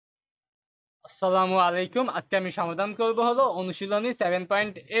আসসালামু আলাইকুম। আজকে আমি সমাধান করব হলো অনুশীলনী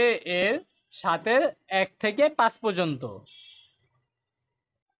 7.a এর সাথে 1 থেকে 5 পর্যন্ত।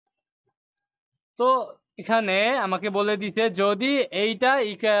 তো এখানে আমাকে বলে দিতে যদি এইটা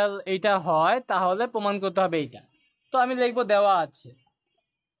ইকুয়াল এইটা হয় তাহলে প্রমাণ করতে হবে এইটা। তো আমি লিখব দেওয়া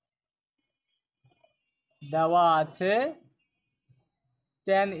আছে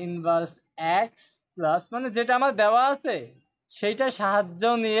tan ইনভার্স x প্লাস মানে যেটা আমার দেওয়া আছে সেইটা সাহায্য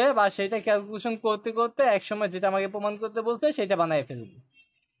নিয়ে বা সেইটা ক্যালকুলেশন করতে করতে এক সময় যেটা আমাকে প্রমাণ করতে বলছে সেটা বানায় ফেলবো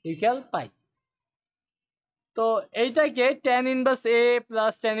ইকুয়াল পাই। তো এইটাকে tan inverse a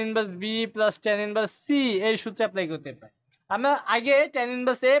plus tan inverse b plus tan inverse c এর সূত্রে অ্যাপ্লাই করতে পারি। আমরা আগে tan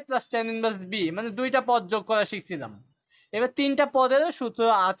inverse a plus tan inverse b মানে দুইটা পদ যোগ করা শিখছিলাম। এবার তিনটা পদেরও সূত্র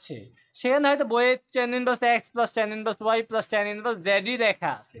আছে, সেখানে হয়তো বইয়ে tan inverse x plus tan inverse y plus tan inverse z ই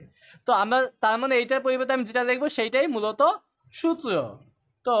লেখা আছে। তো আমরা তার মানে এইটার পরিবর্তে আমি যেটা লিখবো সেইটাই মূলত সূত্র।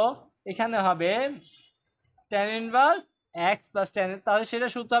 তো এখানে হবে tan inverse x plus tan, তাহলে সেটা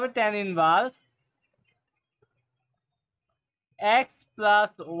সূত্র হবে tan inverse x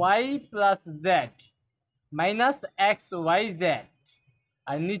plus y plus z minus x y z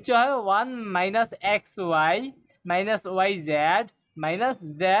আর নিচে হয় 1 minus x y minus y z minus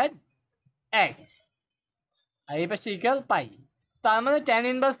z x আর এই পাশে ইকুয়াল পাই। তার মানে tan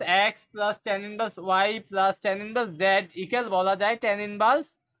inverse x plus tan inverse y plus tan inverse z equal বলা যায় tan inverse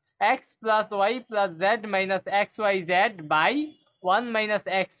x plus y plus z minus x y z by 1 minus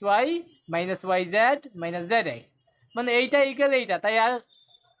x y minus y z minus z x, মানে এইটা equal এইটা, তাই আর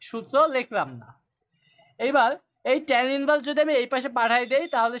সূত্র লিখলাম না। এইবার এই tan ইনভার্স যদি আমি এই পাশে পাঠাই দেই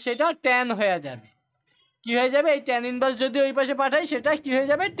তাহলে সেটা tan হয়ে যাবে। কি হয়ে যাবে? এই tan ইনভার্স যদি ওই পাশে পাঠাই সেটা কি হয়ে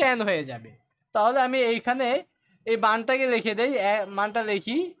যাবে? tan হয়ে যাবে। তাহলে আমি এইখানে এই মানটাকে লিখে দেই, মানটা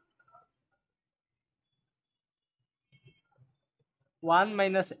লিখি 1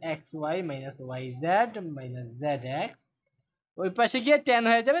 minus xy minus yz minus zx, ওই পাশে গিয়ে tan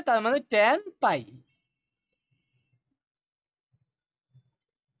হয়ে যাবে, তার মানে tan পাই।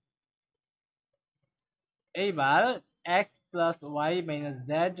 এইবার x plus y minus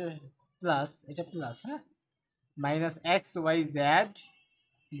z plus এটা plus minus x Y Z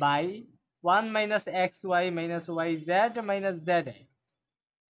by 1 minus x Y minus Y Z minus Z x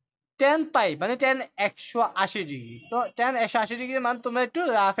tan পাই মানে tan 180 ডিগ্রি। তো tan 180 ডিগ্রির মান তোমরা একটু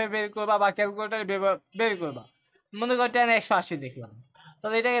রাফে বের করবা বা ক্যালকুলেটারে বের করবা। মনে করো tan 180 দেখলাম,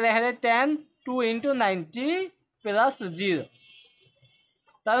 তাহলে এটাকে লেখা যায় tan 2 × 90 প্লাস 0,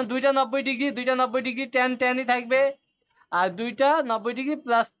 কারণ দুইটা 90 ডিগ্রি, দুইটা 90 ডিগ্রি tan ই থাকবে, আর দুইটা 90 ডিগ্রি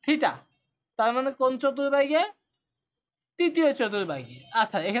প্লাস থিটা, তার মানে কোন চতুর্ভাগে? তৃতীয় চতুর্ভাগে।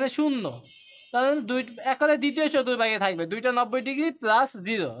 আচ্ছা এখানে শূন্য, তার মানে এখানে দ্বিতীয় চতুর্ভাগে থাকবে দুইটা 90 ডিগ্রি প্লাস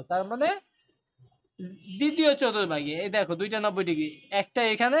 0, তার মানে দ্বিতীয় চতুর্ভাগে। এই দেখো দুইটা 90 ডিগ্রি, একটা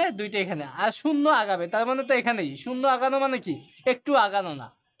এখানে দুইটা এখানে, আর শূন্য আগাবে, তার মানে তো এখানেই শূন্য আগানো মানে কি? একটু আগানো না,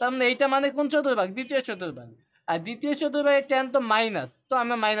 তার মানে এইটা মানে কোন চতুর্ভাগ? দ্বিতীয় চতুর্ভাগ। আর দ্বিতীয় চতুর্ভাগের tan তো মাইনাস, তো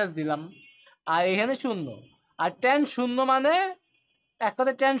আমরা মাইনাস দিলাম, আর এখানে শূন্য। আর tan শূন্য মানে এক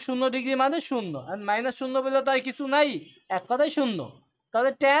কথায় tan 0 ডিগ্রি মানে শূন্য, আর মাইনাস শূন্য বলে তো আর কিছু নাই, এক কথায় শূন্য।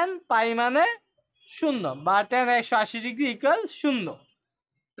 তাহলে tan পাই মানে শূন্য, বা tan 180 ডিগ্রি ইকুয়াল শূন্য।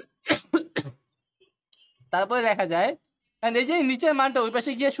 তারপরে দেখা যায় এই যে নিচের মানটা ওই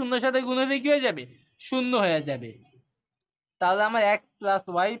পাশে গিয়ে শূন্যের সাথে গুণ হলে কি হয়ে যাবে? শূন্য হয়ে যাবে। তাহলে আমার x plus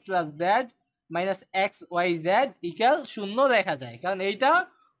Y plus Z minus x Y Z equal শূন্য দেখা যায়, কারণ এইটা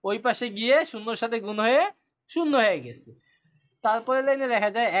ওই পাশে গিয়ে শূন্যর সাথে গুণ হয়ে শূন্য হয়ে গেছে। তারপরে লাইনে দেখা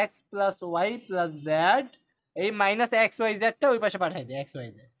যায় x plus Y plus Z, এই মাইনাস এক্স ওয়াই জেডটা ওই পাশে পাঠাই দেয় এক্স ওয়াই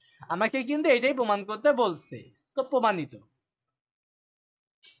জেড। আমাকে কিন্তু এটাই প্রমাণ করতে বলছে, তো প্রমাণিত।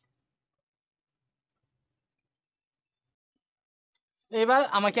 এবার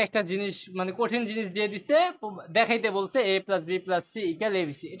আমাকে একটা জিনিস মানে কঠিন জিনিস দিয়ে দিতে দেখাইতে বলছে a plus B plus C equal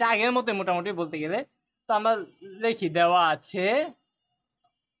ABC. এটা আগের মতো মোটামুটি বলতে গেলে। তো আমরা লিখি দেওয়া আছে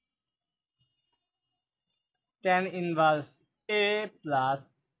tan inverse a plus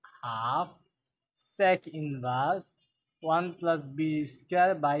half sec inverse 1 plus B square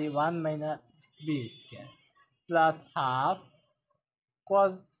by 1 minus B square plus half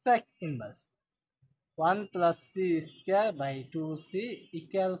cos sec inverse 1 plus C square by 2c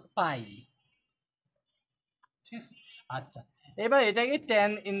equal পাই। ঠিক আছে, আচ্ছা এবার এটাকে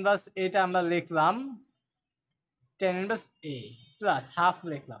tan ইনভার্স এটা আমরা লিখলাম tan inverse a plus half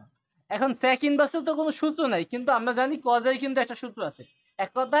লিখলাম। এখন sec ইনভার্সের তো কোনো সূত্র নাই, কিন্তু আমরা জানি cos এর কিন্তু একটা সূত্র আছে।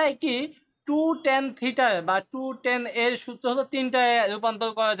 এক কথায় কি 2 tan থিটা বা 2 tan এর সূত্র হলো তিনটায় রূপান্তর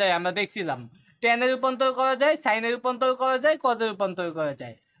করা যায়, আমরা দেখছিলাম। tan এর রূপান্তর করা যায়, sin এর রূপান্তর করা যায়, cos এর রূপান্তর করা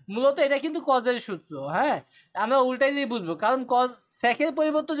যায়। মূলত এটা কিন্তু কজের সূত্র। হ্যাঁ, আমরা উল্টাই দিয়ে বুঝবো, কারণ কজ সেকের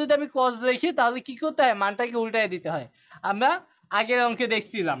পরিবর্তে যদি আমি কজ লিখি তাহলে কি করতে হয়, মানটাকে উল্টাই দিতে হয়। আমরা আগের অঙ্কে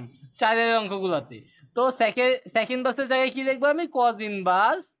দেখছিলাম 4-এর অঙ্কগুলোতে। তো সেকেন্ড বাসের জায়গায় কি লিখবো আমি, কজ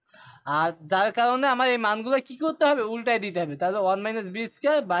ইনভার্স, আর যার কারণে আমার এই মানগুলো কি করতে হবে, উল্টাই দিতে হবে। তাহলে 1 - b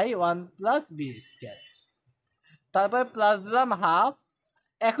square by 1 + b square, তারপরে প্লাস দিলাম হাফ।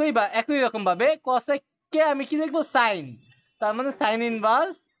 একই রকম ভাবে কসেককে আমি কি লিখবো, সাইন, তার মানে সাইন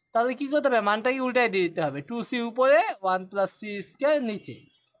ইনভার্স। তাহলে কি করতে হবে, মানটাকে উল্টাই দিয়ে দিতে হবে, 2c উপরে 1 + c স্কয়ার নিচে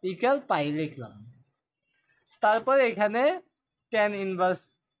ইকুয়াল পাই লিখলাম। তারপরে এখানে tan inverse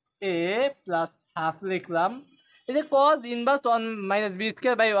a plus half লিখলাম। এই যে cos inverse 1 - b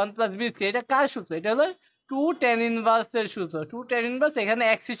square by 1 + b square, এটা কার সূত্র, এটা হলো 2 tan ইনভার্সের সূত্র। 2 tan ইনভার্স এখানে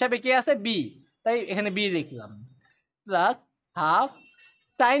x হিসাবে কি আছে, b, তাই এখানে b লিখলাম plus half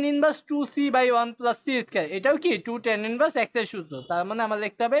sin inverse 2c by 1 + c square, এটাও কি 2 tan ইনভার্স x এর সূত্র। তার মানে আমার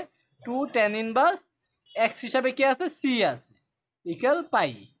লিখতে হবে 2 tan ইনভার্স x হিসাবে কি আছে, c আছে, ইকুয়াল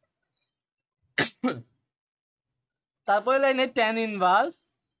পাই। তারপরে লাইনে tan ইনভার্স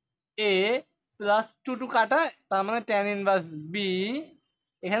a প্লাস 2 কাটা, তার মানে tan ইনভার্স b,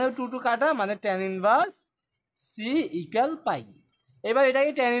 এখানেও 2 কাটা, মানে tan ইনভার্স c ইকুয়াল পাই। এবার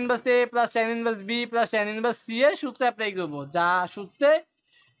এটাকে tan inverse a plus tan inverse b plus tan inverse c এর সূত্রে অ্যাপ্লাই করব, যা সূত্রে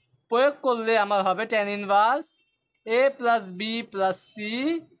প্রয়োগ করলে আমার হবে tan inverse a plus b plus c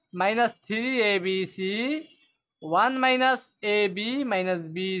minus 3abc 1 - ab minus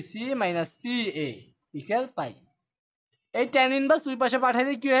bc minus ca equal পাই। এই tan ইনভার্স দুই পাশে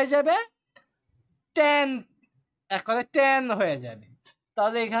পাঠালে কি হয়ে যাবে, tan, এক কথায় tan হয়ে যাবে।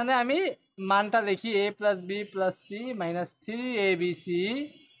 তাহলে এখানে আমি মানটা লিখি a plus b plus c minus 3abc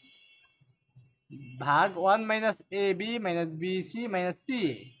ভাগ 1 - ab minus bc minus ca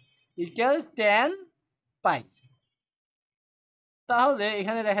equal tan পাই। তাহলে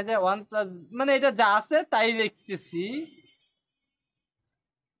এখানে দেখা যায় 1 প্লাস, মানে এটা যা আছে তাই লিখতেছি,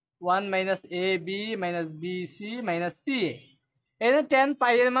 1 - ab minus bc minus ca। এখানে tan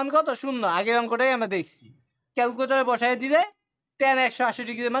পাই এর মান কত, 0। আগের অঙ্কটাই আমরা দেখছি, ক্যালকুলেটরে বসায় দিলে tan 180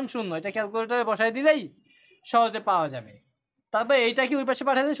 ডিগ্রির মান 0, এটা ক্যালকুলেটরে বসায় দিলেই সহজে পাওয়া যাবে। তারপর এইটা কি ওই পাশে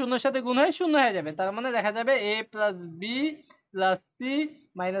পাঠালে 0-এর সাথে গুণ হয়ে 0 হয়ে যাবে, তার মানে দেখা যাবে a plus b plus c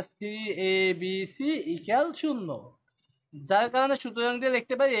minus 3abc equal 0, যার কারণে সূত্রাংশ দিয়ে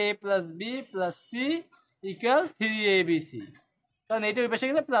লিখতে পারি a plus b plus c equal 3abc, কারণ এটা ওই পাশে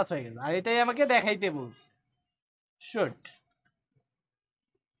গেলে প্লাস হয়ে গেল, আর এটাই আমাকে দেখাইতে বলছে। শুট।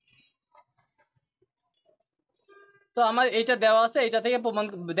 তো আমার এইটা দেওয়া আছে, এটা থেকে প্রমাণ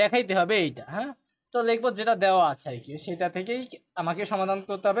দেখাইতে হবে এইটা। হ্যাঁ, তো লিখবো যেটা দেওয়া আছে আর কি, সেটা থেকেই আমাকে সমাধান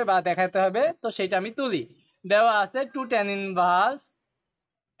করতে হবে বা দেখাতে হবে। তো সেটা আমি তুলি, দেওয়া আছে 2 tan inverse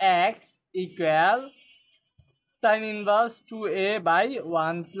x equal sin inverse 2a by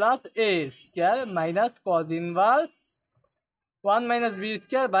 1 plus a square minus cos inverse 1 - b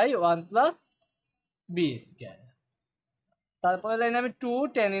square by 1 plus b square. তারপরে লাইনে আমি 2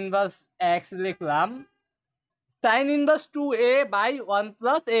 tan ইনভার্স x লিখলাম, sin inverse 2a by 1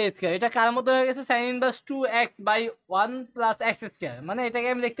 plus a square, এটা কার মধ্যে হয়ে গেছে, sin inverse 2x by 1 plus x square, মানে এটাকে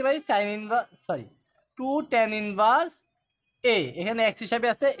আমি লিখতে পারি sin inverse 2 tan inverse a, এখানে x হিসাবে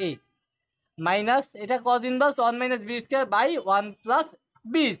আছে a, মাইনাস এটা cos inverse 1 - b square by 1 plus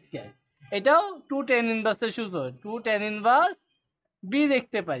b square, এটাও 2 tan ইনভার্সের সূত্র, 2 tan ইনভার্স b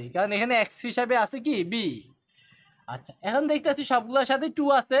লিখতে পারি, কারণ এখানে x হিসাবে আছে কি b। আচ্ছা, এখন দেখতে পাচ্ছি সবগুলোর সাথে 2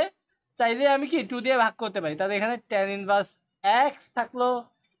 আছে, চাইলে আমি কি 2 দিয়ে ভাগ করতে পারি, তাহলে এখানে tan ইনভার্স x থাকলো,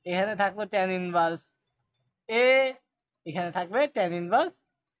 এখানে থাকলো tan ইনভার্স a, এখানে থাকবে tan ইনভার্স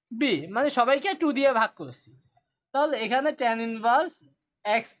b, মানে সবাইকে 2 দিয়ে ভাগ করছি। তাহলে এখানে tan ইনভার্স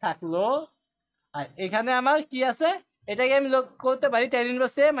x থাকলো, আর এখানে আমার কি আছে, এটাকে আমি লক করতে পারি tan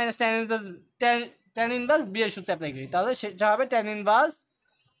inverse a minus tan inverse b এর সূত্র অ্যাপ্লাই করি, তাহলে সেটা হবে tan inverse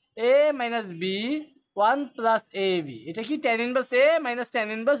a minus b 1 plus ab, এটা কি tan inverse a minus tan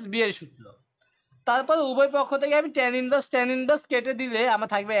inverse b এর সূত্র। তারপর উভয় পক্ষ থেকে আমি tan ইনভার্স কেটে দিলে আমার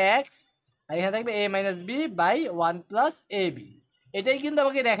থাকবে x, আর এখানে থাকবে a minus b by 1 plus ab, এটাই কিন্তু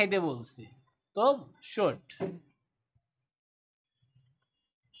আমাকে দেখাইতে বলছে। তো শর্ট,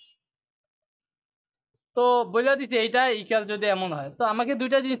 তো বলে দিছে এইটা ইকুয়াল যদি এমন হয়, তো আমাকে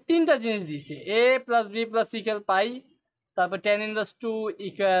তিনটা জিনিস দিছে, a plus b plus c equal পাই, তারপর tan ইনভার্স 2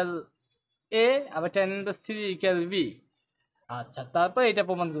 ইকুয়াল a, আবার tan ইনভার্স 3 ইকুয়াল b। আচ্ছা, তারপর এটা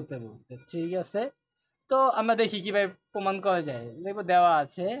প্রমাণ করতে বলছে, ঠিক আছে। তো আমরা দেখি কিভাবে প্রমাণ করা যায়, দেখো দেওয়া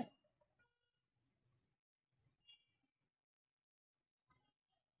আছে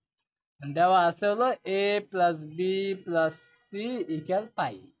হলো a plus b plus c equal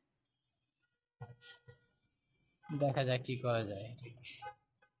পাই। আচ্ছা, দেখা যাক কি করা যায়।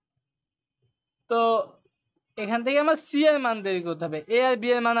 তো এখান থেকে আমার সি এর মান বের করতে হবে। এ আর বি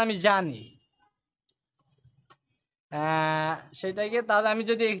এর মান আমি জানি, সেটাকে তাহলে আমি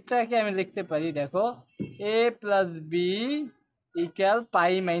যদি এটাকে আমি লিখতে পারি, দেখো এ প্লাস বি ইকুয়াল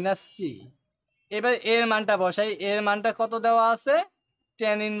পাই মাইনাস সি। এবার এর মানটা বসাই। এর মানটা কত দেওয়া আছে?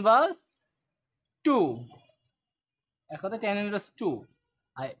 tan ইনভার্স 2, এখন tan ইনভার্স 2।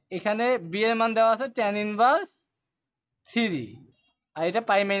 আর এখানে বি এর মান দেওয়া আছে tan ইনভার্স 3, আর এটা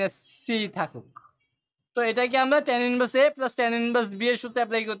পাই মাইনাস সি থাকুক। তো এটাকে আমরা tan ইনভার্স এ প্লাস tan ইনভার্স বি এর সূত্রে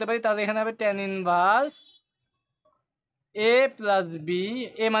অ্যাপ্লাই করতে পারি। তাহলে এখানে হবে tan ইনভার্স এ প্লাস বি,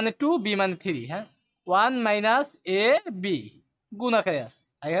 এ মানে 2, বি মানে 3, হ্যাঁ 1 মাইনাস এ বি গুণ আকারে আছে,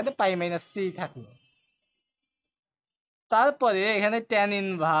 আর এখানে পাই মাইনাস সি থাকলো। তারপরে এখানে tan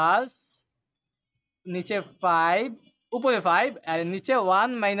ইনভার্স নিচে 5, উপরে 5 আর নিচে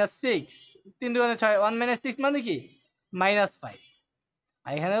 1 মাইনাস 6, 3 দুগুণে 6, 1 মাইনাস 6 মানে কি মাইনাস 5,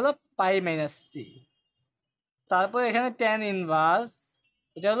 আর এখানে হলো পাই মাইনাস সি। তারপর এখানে tan ইনভার্স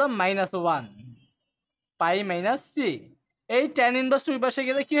এটা হলো মাইনাস 1 পাই মাইনাস সি। এই tan ইনভার্স দুই পাশে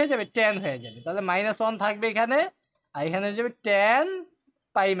গেলে কি হয়ে যাবে? tan হয়ে যাবে। তাহলে মাইনাস 1 থাকবে এখানে, আর এখানে হয়ে যাবে tan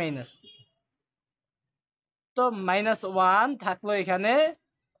পাই মাইনাস সি। তো মাইনাস 1 থাকলো এখানে,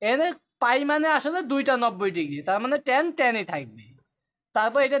 এখানে পাই মানে আসলে 2টা 90 ডিগ্রি, তার মানে tan tanই থাকবে।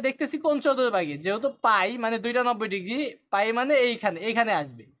 তারপর এটা দেখতেছি কোন চতুর্ভাগে, যেহেতু পাই মানে 2টা 90 ডিগ্রি, পাই মানে এইখানে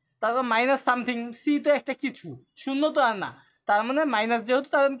আসবে। তারপর মাইনাস সামথিং, সি তো একটা কিছু, শূন্য তো আর না, তার মানে মাইনাস যেহেতু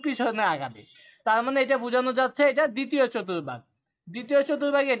তার পিছনে আগাবে। তার মানে এটা বোঝানো যাচ্ছে এটা দ্বিতীয় চতুর্ভাগ। দ্বিতীয়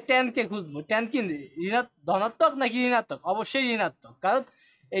চতুর্ভাগে tan কে খুঁজবো। tan কি ধনাত্মক নাকি ঋণাত্মক? অবশ্যই ঋণাত্মক, কারণ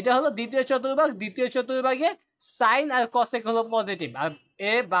এটা হলো দ্বিতীয় চতুর্ভাগ। দ্বিতীয় চতুর্ভাগে সাইন আর কসেক হলো পজিটিভ, আর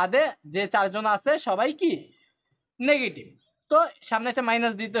এ বাদে যে 4 জন আছে সবাই কি নেগেটিভ। তো সামনে একটা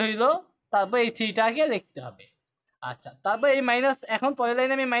মাইনাস দিতে হইলো, তারপর এই সিটাকে লিখতে হবে। আচ্ছা, তারপর এই মাইনাস, এখন পরের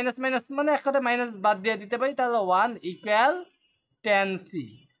লাইনে আমি মাইনাস মাইনাস মানে এক কথা মাইনাস বাদ দিয়ে দিতে পারি। তাহলে 1 ইকুয়াল tan সি।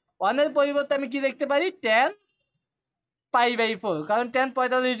 1 এর পরিবর্তে আমি কি লিখতে পারি? tan পাই বাই 4, কারণ tan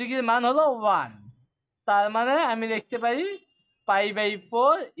 45 ডিগ্রির মান হলো 1, তার মানে আমি লিখতে পারি পাই বাই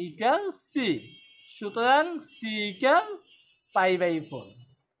 4 ইকুয়াল সি। সুতরাং সি ইকুয়াল পাই বাই 4।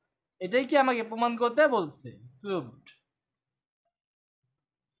 এটাই কি আমাকে প্রমাণ করতে বলছে? প্রুভড।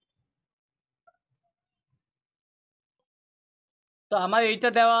 তো আমার এইটা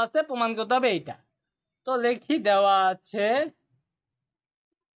দেওয়া আছে, প্রমাণ করতে হবে এইটা। তো লিখি, দেওয়া আছে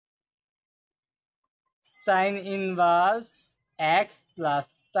sign inverse x plus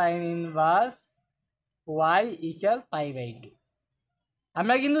sign inverse Y equal pi by 2।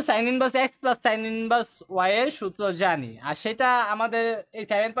 আমরা কিন্তু sign inverse x plus sign inverse Y এর সূত্র জানি, আর সেটা আমাদের এই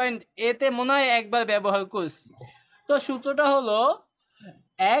 7.a-তে মনে হয় একবার ব্যবহার করছি। তো সূত্রটা হলো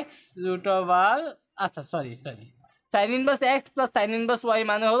এক্স রুট ওভার, আচ্ছা sorry sign inverse x plus sign inverse Y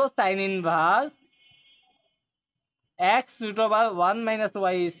মানে হলো sign inverse x root over 1 minus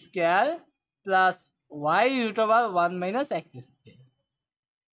Y square plus Y root over 1 minus x square.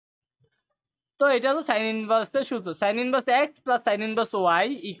 তো এটা হলো সাইন ইনভার্সের সূত্র। Sign inverse x plus sign inverse Y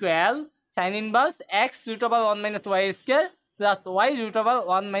equal sign inverse x root over 1 minus Y square plus Y root over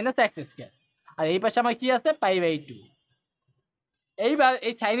 1 minus x square. আর এই পাশে আমার কি আছে? Pi by 2। এইবার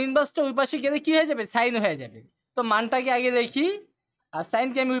এই সাইন ইনভার্সটা ওই পাশে গেলে কি হয়ে যাবে? সাইন হয়ে যাবে। তো মানটাকে আগে দেখি, আর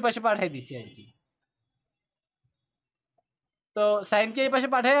সাইনকে আমি ওই পাশে পাঠিয়ে দিচ্ছি আর কি। তো সাইনকে এই পাশে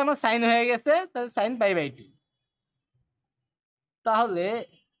পাঠিয়ে আমার সাইন হয়ে গেছে, তাহলে সাইন পাই বাই 2। তাহলে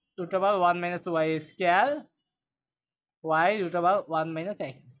root over 1 minus Y square Y root over 1 minus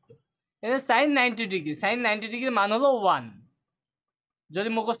x. এটা সাইন 90 ডিগ্রি, সাইন 90 ডিগ্রির মান হলো 1। যদি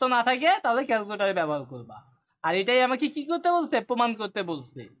মুখস্থ না থাকে তাহলে ক্যালকুলেটরে ব্যবহার করবা। আর এটাই আমাকে কি করতে বলছে? প্রমাণ করতে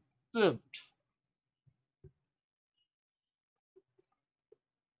বলছে। প্রুভড।